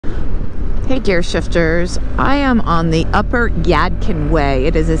Hey gear shifters, I am on the Upper Yadkin Way.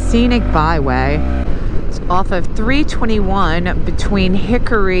 It is a scenic byway. It's off of 321 between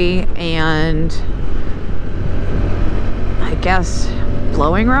Hickory and I guess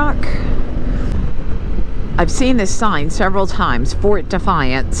Blowing Rock. I've seen this sign several times, Fort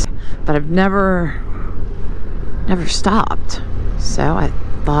Defiance, but I've never stopped. So I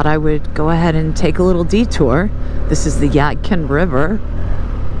thought I would go ahead and take a little detour. This is the Yadkin River.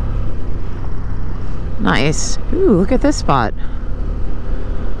 Nice. Ooh, look at this spot.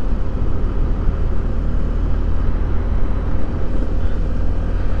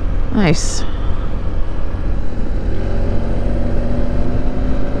 Nice.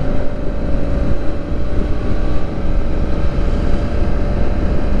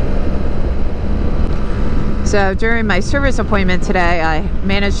 So during my service appointment today, I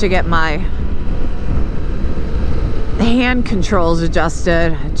managed to get my hand controls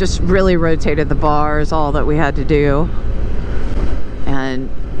adjusted. Just really rotated the bars, all that we had to do, and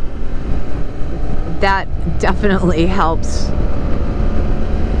that definitely helps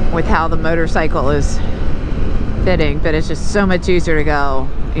with how the motorcycle is fitting. But it's just so much easier to go,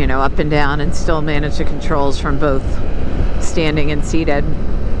 you know, up and down and still manage the controls from both standing and seated.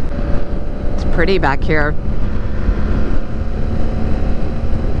 It's pretty back here.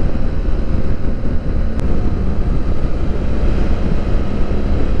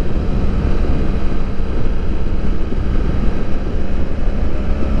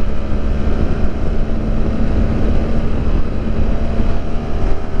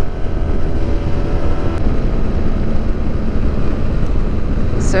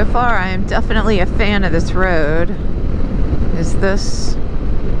 So far, I am definitely a fan of this road. Is this...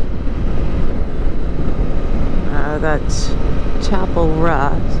 oh, that's Chapel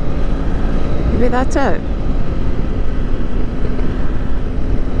Rock. Maybe that's it.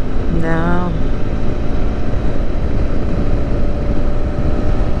 No.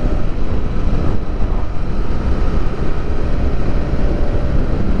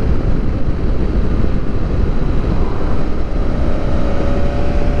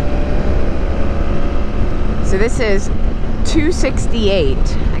 So this is 268,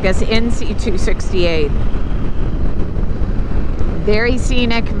 I guess NC 268. Very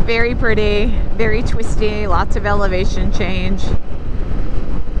scenic, very pretty, very twisty, lots of elevation change.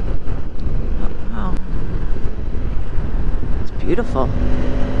 Oh, it's beautiful.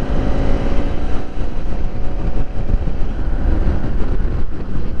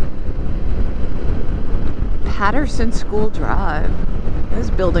 Patterson School Drive. Those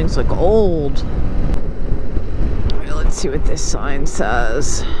buildings look old. Let's see what this sign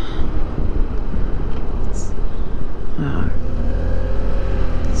says.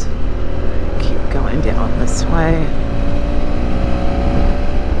 Let's keep going down this way.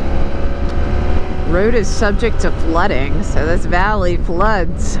 Road is subject to flooding, so this valley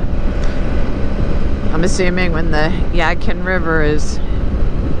floods. I'm assuming when the Yadkin River is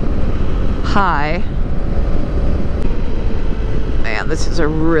high. Man, this is a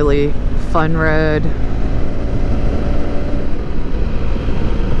really fun road.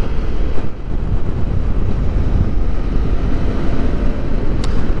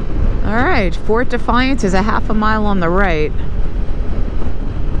 Alright, Fort Defiance is a half a mile on the right.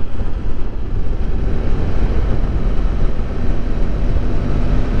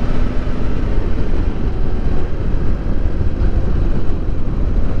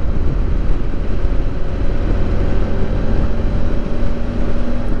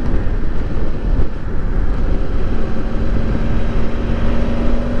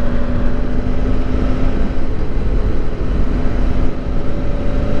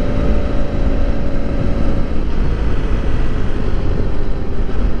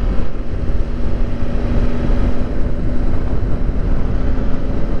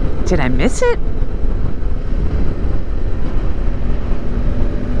 Did I miss it?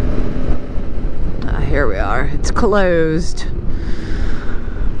 Here we are. It's closed.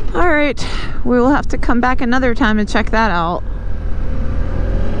 All right, we will have to come back another time and check that out.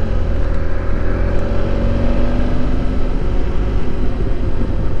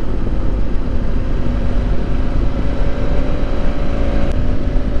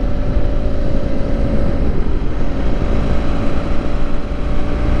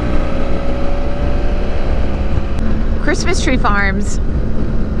 Christmas Tree Farms.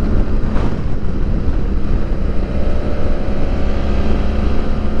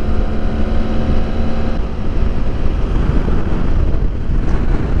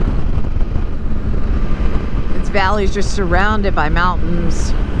 Its valley is just surrounded by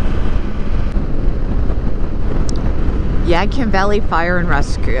mountains. Yadkin Valley Fire and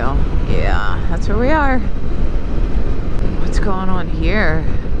Rescue. Yeah, that's where we are. What's going on here?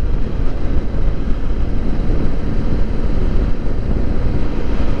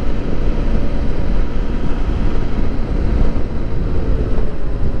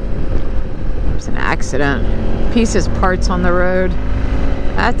 There's an accident. Pieces, parts on the road.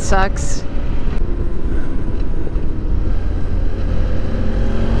 That sucks.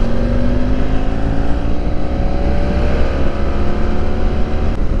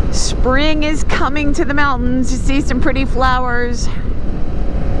 Spring is coming to the mountains. You see some pretty flowers. All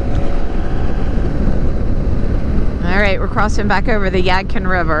right, we're crossing back over the Yadkin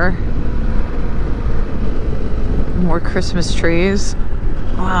River. More Christmas trees.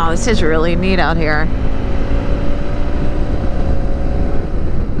 Wow, this is really neat out here.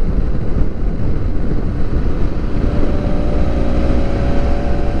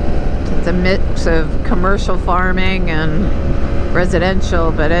 It's a mix of commercial farming and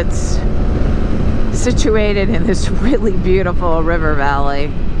residential, but it's situated in this really beautiful river valley.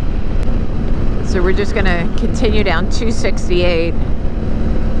 So we're just gonna continue down 268.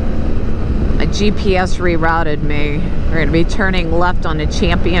 My GPS rerouted me. We're gonna be turning left onto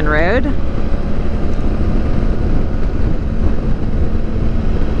Champion Road.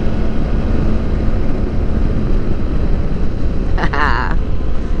 Haha,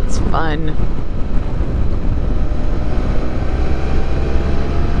 it's fun.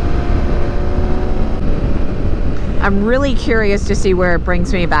 I'm really curious to see where it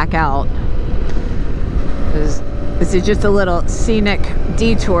brings me back out. This is just a little scenic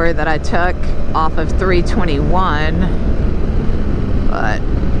detour that I took off of 321, but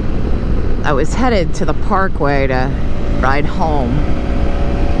I was headed to the parkway to ride home.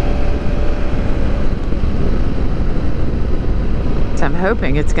 So I'm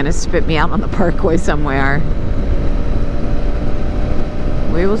hoping it's going to spit me out on the parkway somewhere.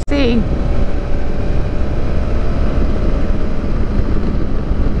 We will see.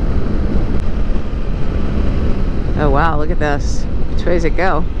 Oh wow, look at this. Which way does it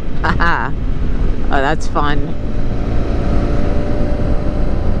go? Haha. Oh, that's fun.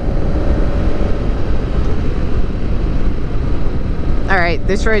 Alright,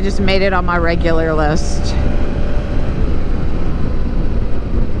 this road just made it on my regular list.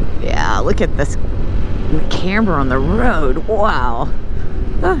 Yeah, look at this. The camera on the road. Wow.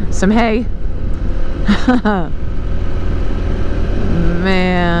 Ah, some hay.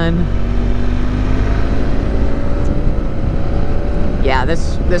 Man. Yeah,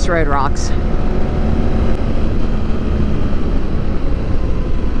 this road rocks.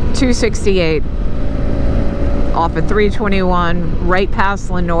 268 off of 321, right past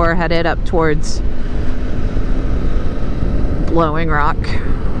Lenore, headed up towards Blowing Rock.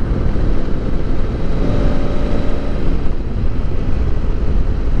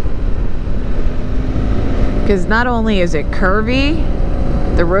 Because not only is it curvy,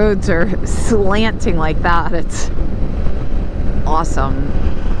 the roads are slanting like that. It's awesome.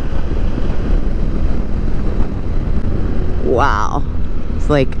 Wow. It's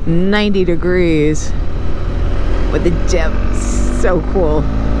like 90 degrees with the dip. So cool.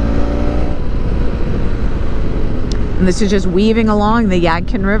 And this is just weaving along the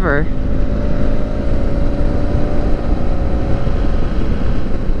Yadkin River.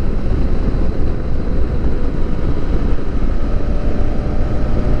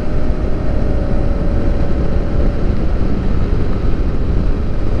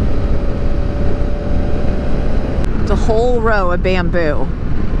 Whole row of bamboo.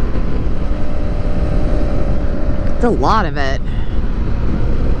 It's a lot of it.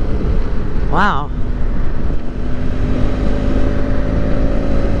 Wow.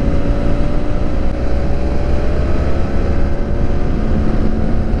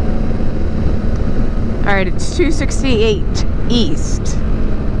 All right, it's 268 east.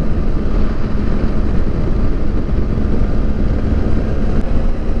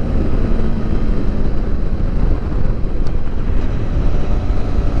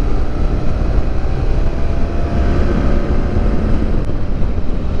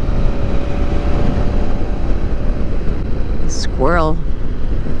 Squirrel.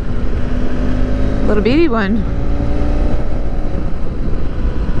 Little bitty one.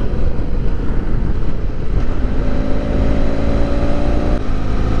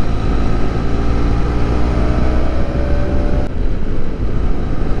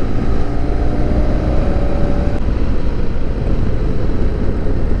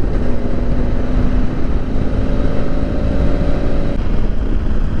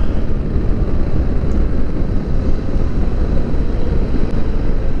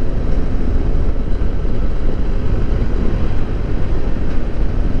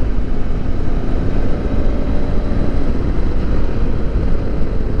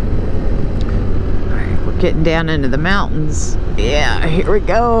 getting down into the mountains. Yeah, here we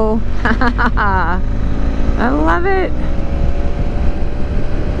go. I love it.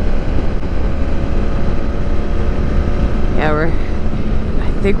 Yeah,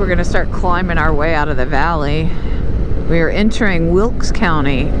 I think we're gonna start climbing our way out of the valley. We are entering Wilkes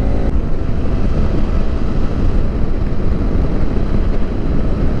County.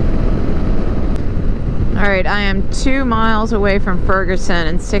 All right, I am 2 miles away from Ferguson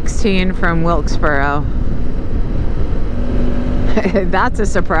and 16 from Wilkesboro. That's a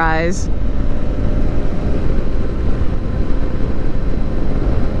surprise.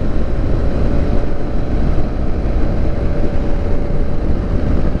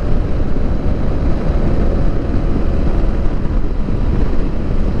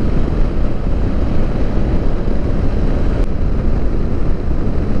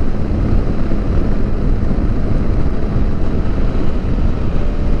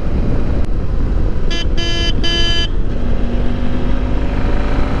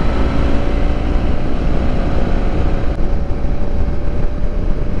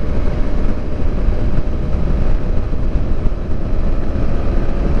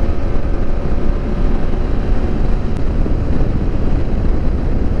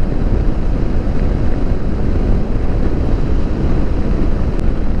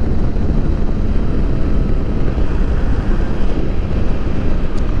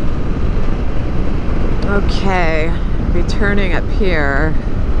 Okay, returning up here.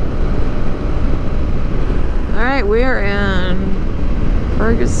 All right, we are in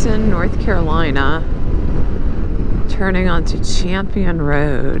Ferguson, North Carolina, turning onto Champion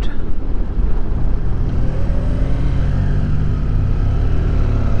Road.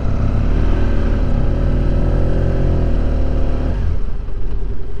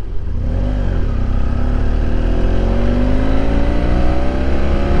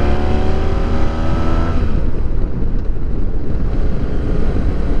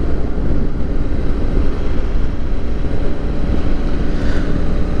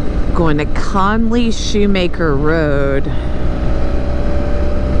 Going to Conley Shoemaker Road.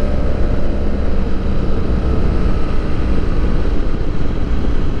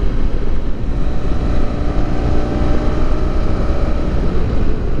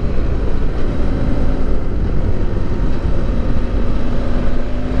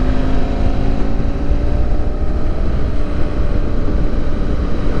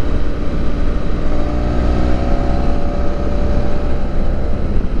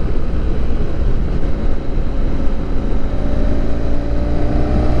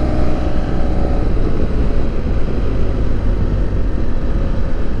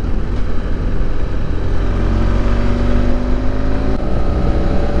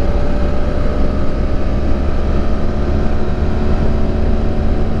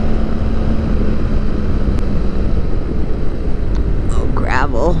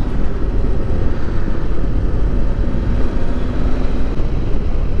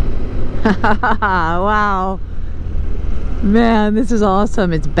 Wow, man, this is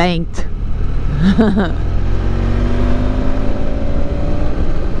awesome. It's banked.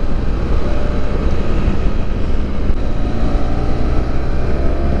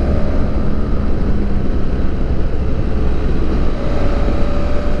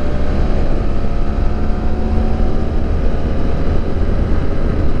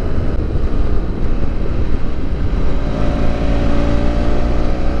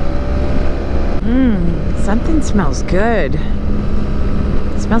 Something smells good.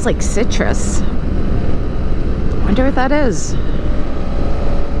 It smells like citrus. Wonder what that is.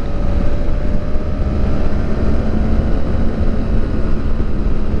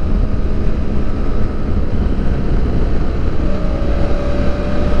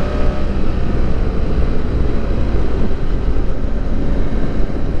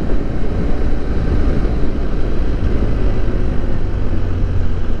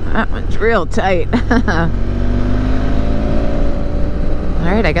 That one's real tight.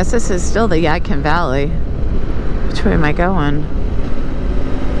 Alright, I guess this is still the Yadkin Valley. Which way am I going?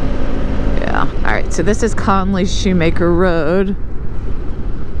 Yeah. Alright, so this is Conley Shoemaker Road.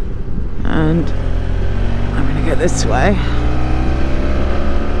 And I'm gonna go this way.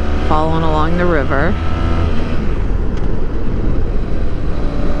 Following along the river.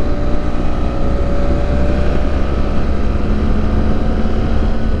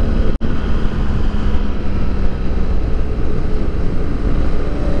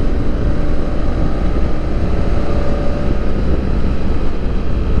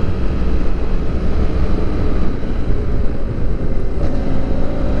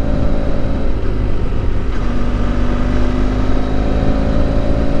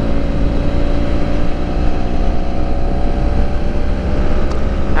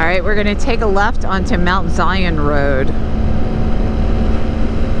 right, we're going to take a left onto Mount Zion Road.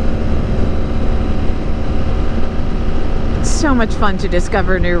 It's so much fun to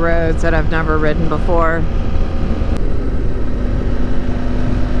discover new roads that I've never ridden before.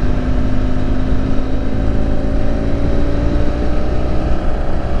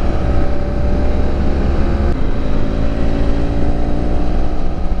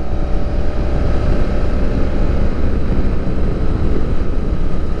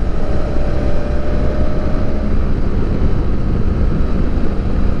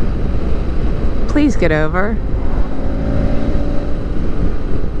 Please get over.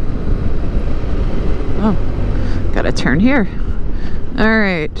 Oh, gotta turn here. All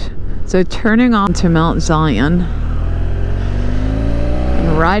right, so turning on to Mount Zion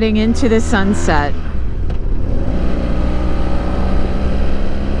and riding into the sunset.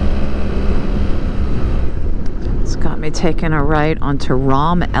 It's got me taking a right onto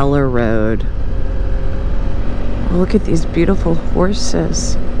Rom Eller Road. Look at these beautiful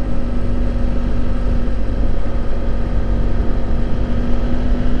horses.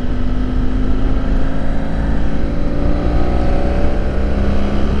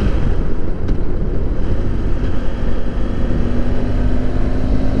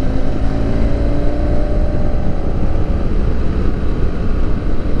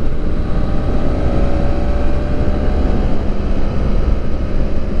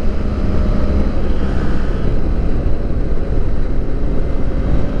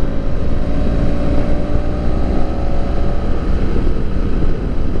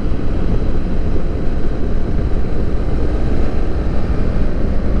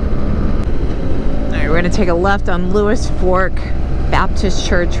 We're going to take a left on Lewis Fork Baptist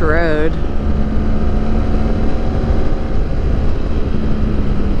Church Road.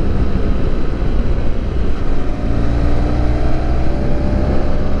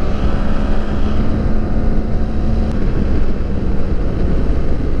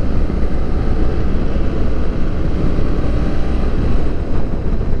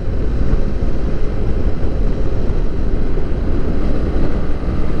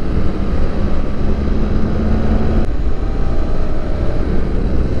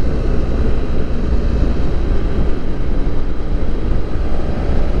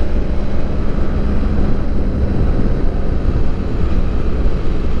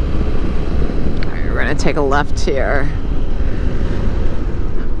 Take a left here.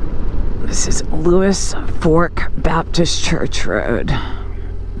 This is Lewis Fork Baptist Church Road.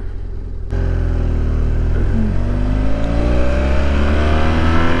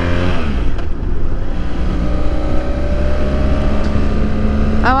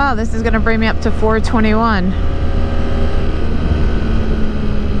 Oh wow, this is going to bring me up to 421.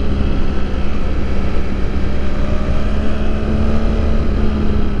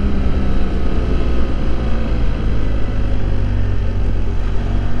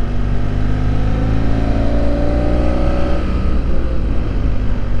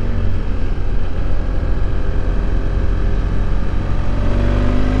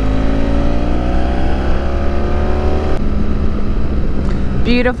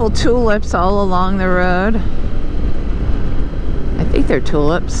 Beautiful tulips all along the road. I think they're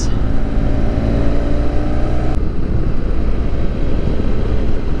tulips.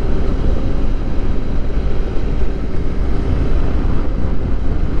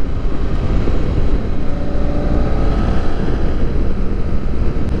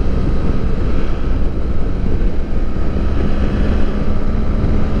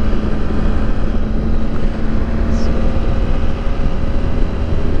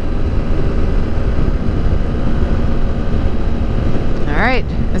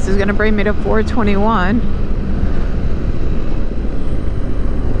 This is going to bring me to 421.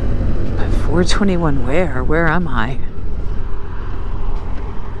 But 421 where? Where am I?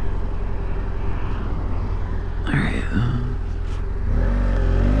 All right.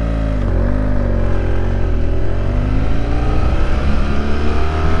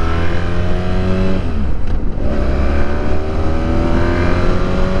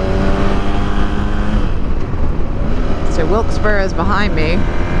 So Wilkesboro is behind me.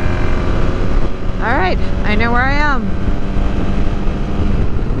 All right, I know where I am.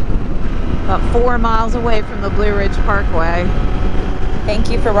 About 4 miles away from the Blue Ridge Parkway.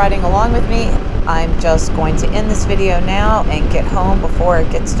 Thank you for riding along with me. I'm just going to end this video now and get home before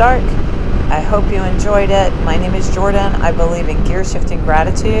it gets dark. I hope you enjoyed it. My name is Jordan. I believe in gear shifting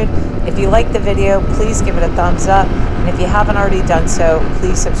gratitude. If you liked the video, please give it a thumbs up. And if you haven't already done so,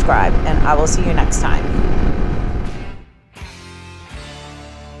 please subscribe. And I will see you next time.